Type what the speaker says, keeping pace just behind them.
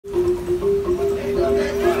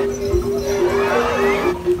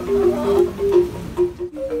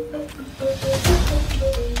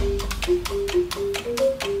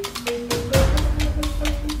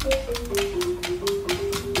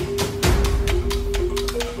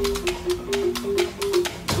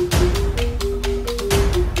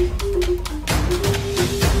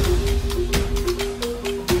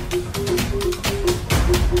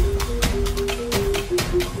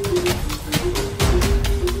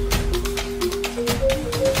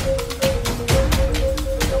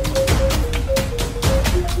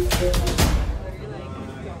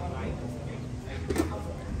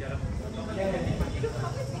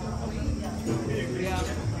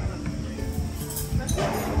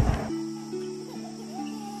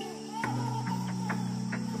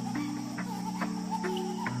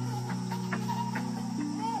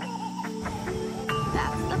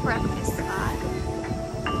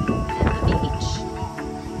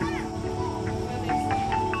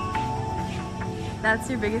That's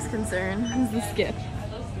your biggest concern, is the skip.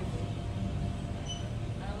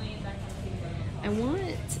 I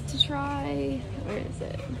want to try, where is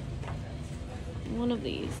it? One of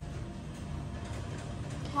these.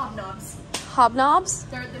 Hobnobs. Hobnobs?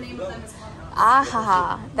 The name of them is hobnobs. Ah ha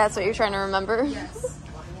ha. That's what you're trying to remember? Yes.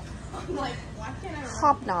 I'm like, why can't I remember?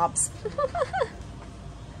 Hobnobs.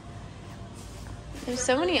 There's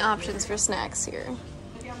so many options for snacks here.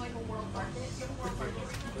 If you have like a world market, do you have a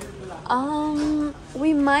world market?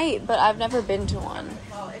 We might, but I've never been to one.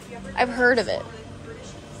 Well, if you ever I've heard of it. British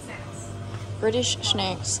snacks. British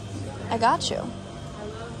snacks. I got you. I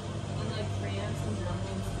love in like France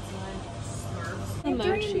and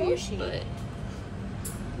Germany, it's like Mochi, but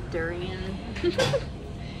durian.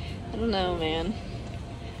 I don't know, man.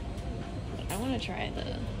 I want to try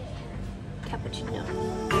the cappuccino.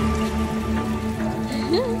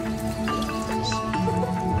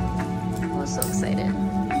 I'm so excited.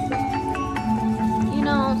 You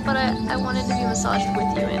know, but I wanted to be massaged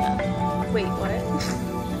with you, Anna. Wait, what?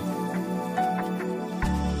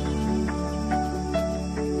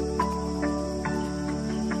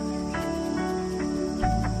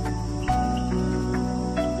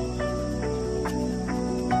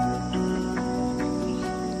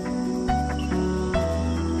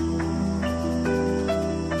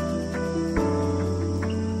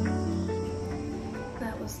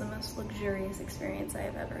 Luxurious experience I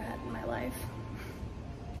have ever had in my life.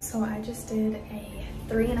 So I just did a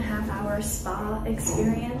 3.5-hour spa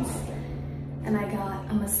experience, and I got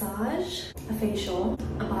a massage, a facial,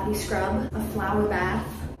 a body scrub, a flower bath,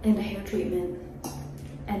 and a hair treatment,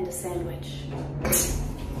 and a sandwich.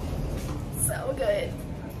 So good.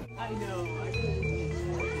 I know.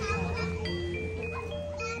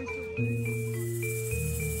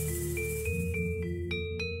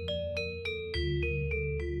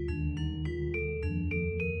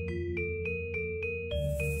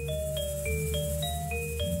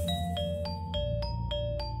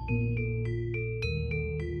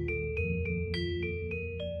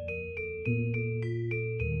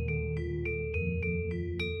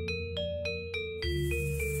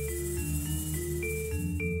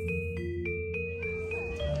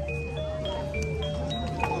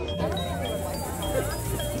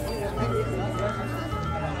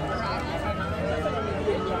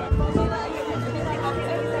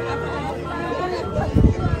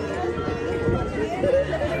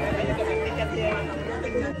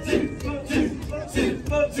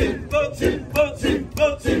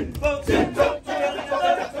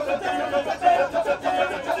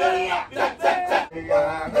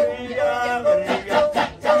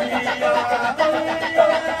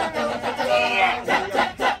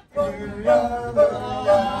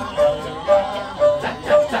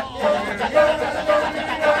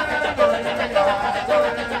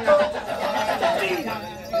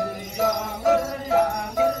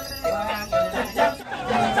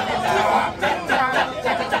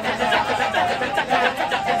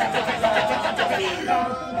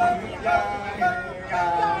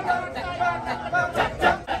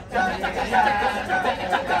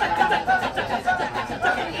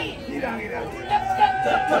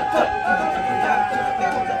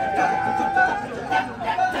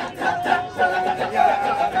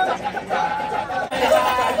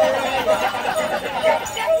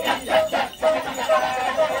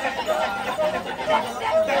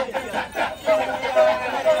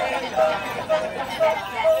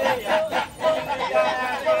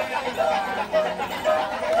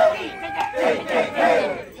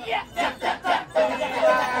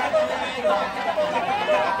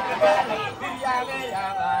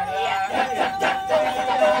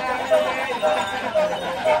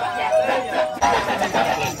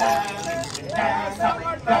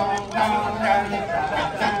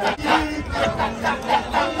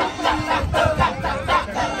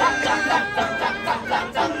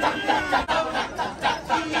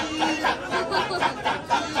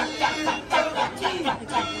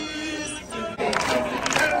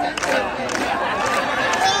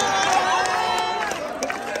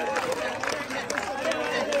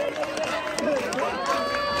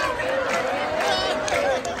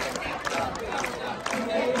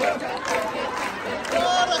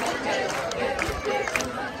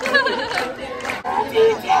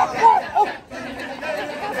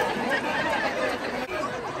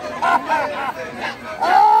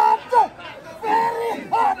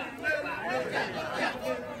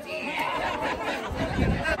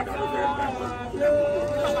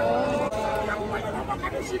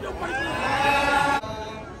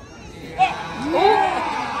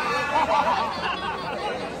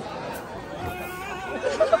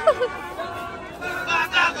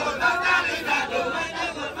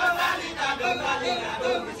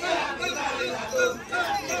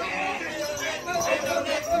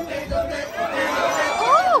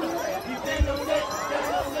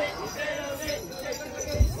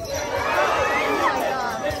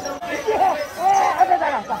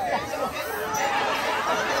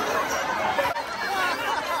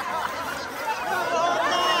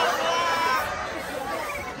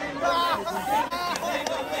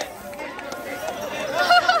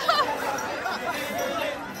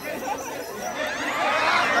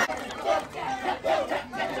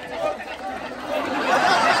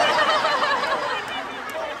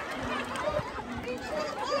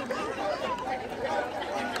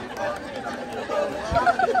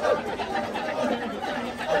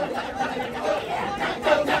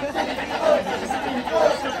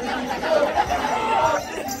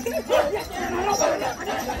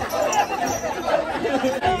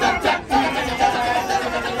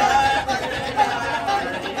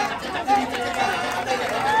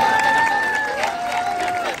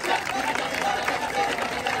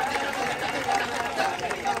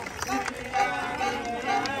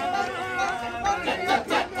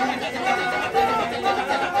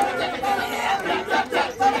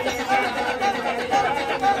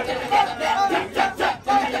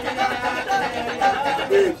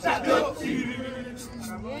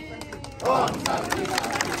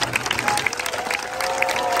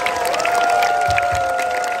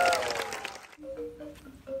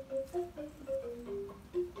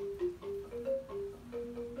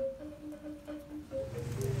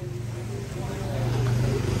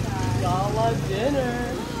 have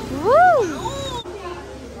dinner. Woo!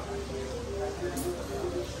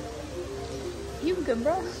 You good,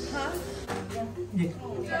 bro? Huh?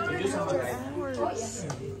 Hours.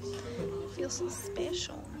 Feel so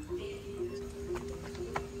special.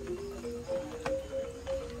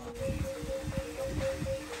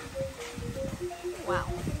 Wow.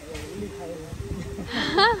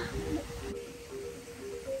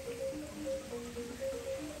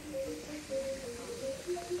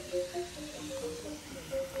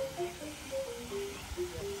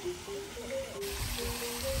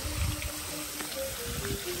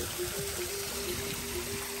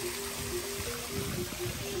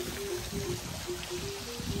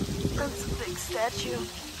 That's a big statue.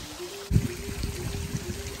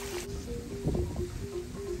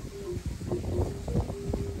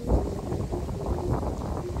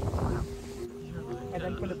 And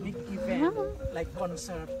then for the big event, like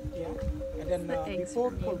concert, yeah. And then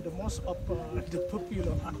before for the most of the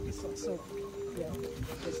popular artists also, yeah.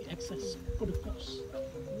 There's access for the cost,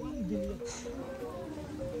 1 billion.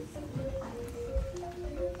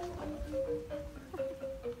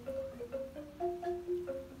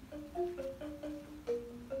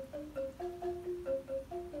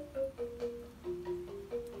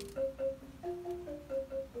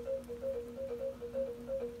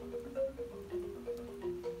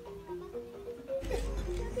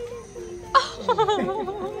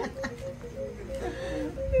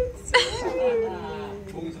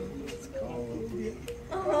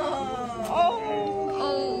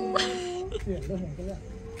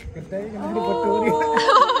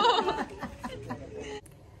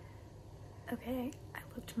 Okay, I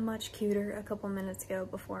looked much cuter a couple minutes ago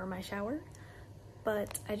before my shower,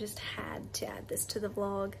 but I just had to add this to the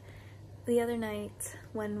vlog. The other night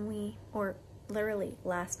when or literally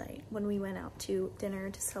last night, when we went out to dinner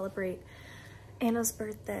to celebrate Anna's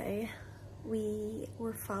birthday, we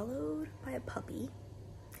were followed by a puppy.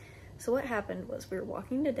 So what happened was we were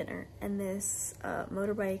walking to dinner and this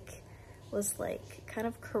motorbike was like kind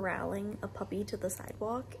of corralling a puppy to the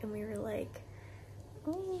sidewalk, and we were like,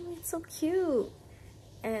 oh, it's so cute.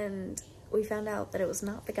 And we found out that it was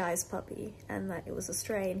not the guy's puppy and that it was a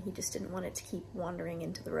stray, and he just didn't want it to keep wandering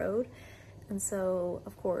into the road. And so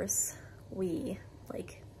of course we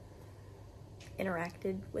like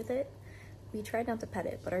interacted with it. We tried not to pet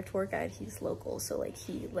it, but our tour guide, he's local, so like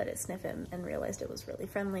he let it sniff him and realized it was really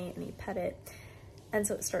friendly, and he pet it. And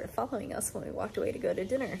so it started following us when we walked away to go to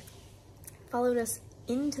dinner. Followed us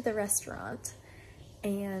into the restaurant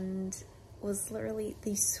and was literally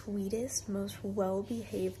the sweetest, most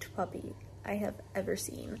well-behaved puppy I have ever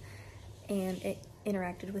seen. And it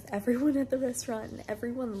interacted with everyone at the restaurant and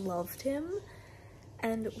everyone loved him.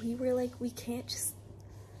 And we were like, we can't just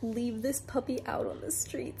leave this puppy out on the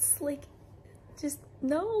streets. Like, just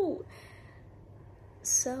no.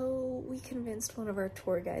 So we convinced one of our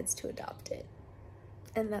tour guides to adopt it.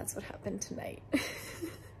 And that's what happened tonight.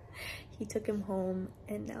 He took him home,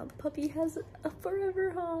 and now the puppy has a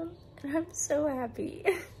forever home, and I'm so happy.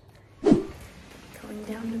 Going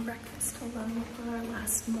down to breakfast alone for our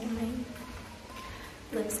last morning.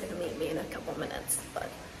 Liv's gonna meet me in a couple minutes,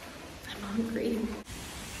 but I'm hungry.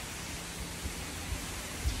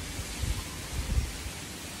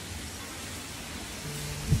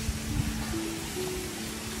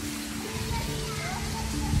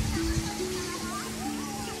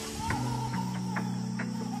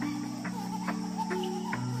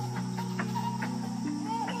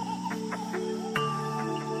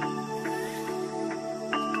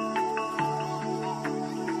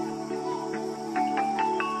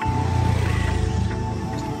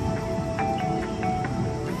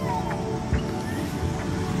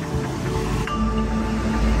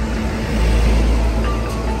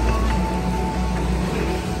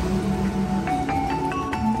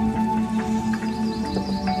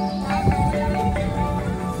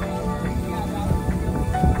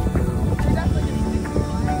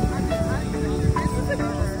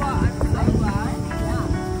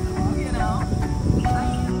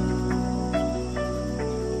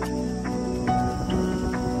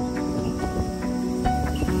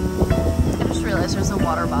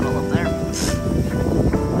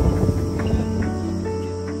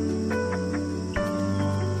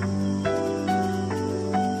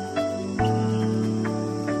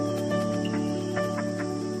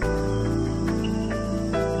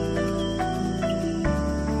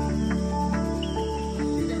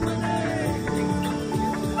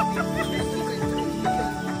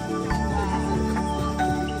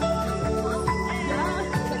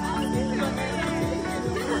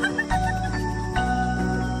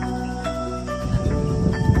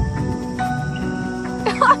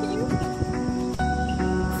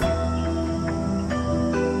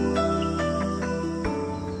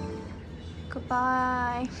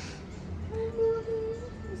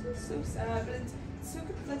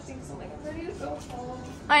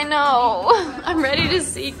 I know. I'm ready to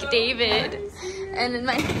seek David and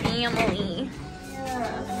my family.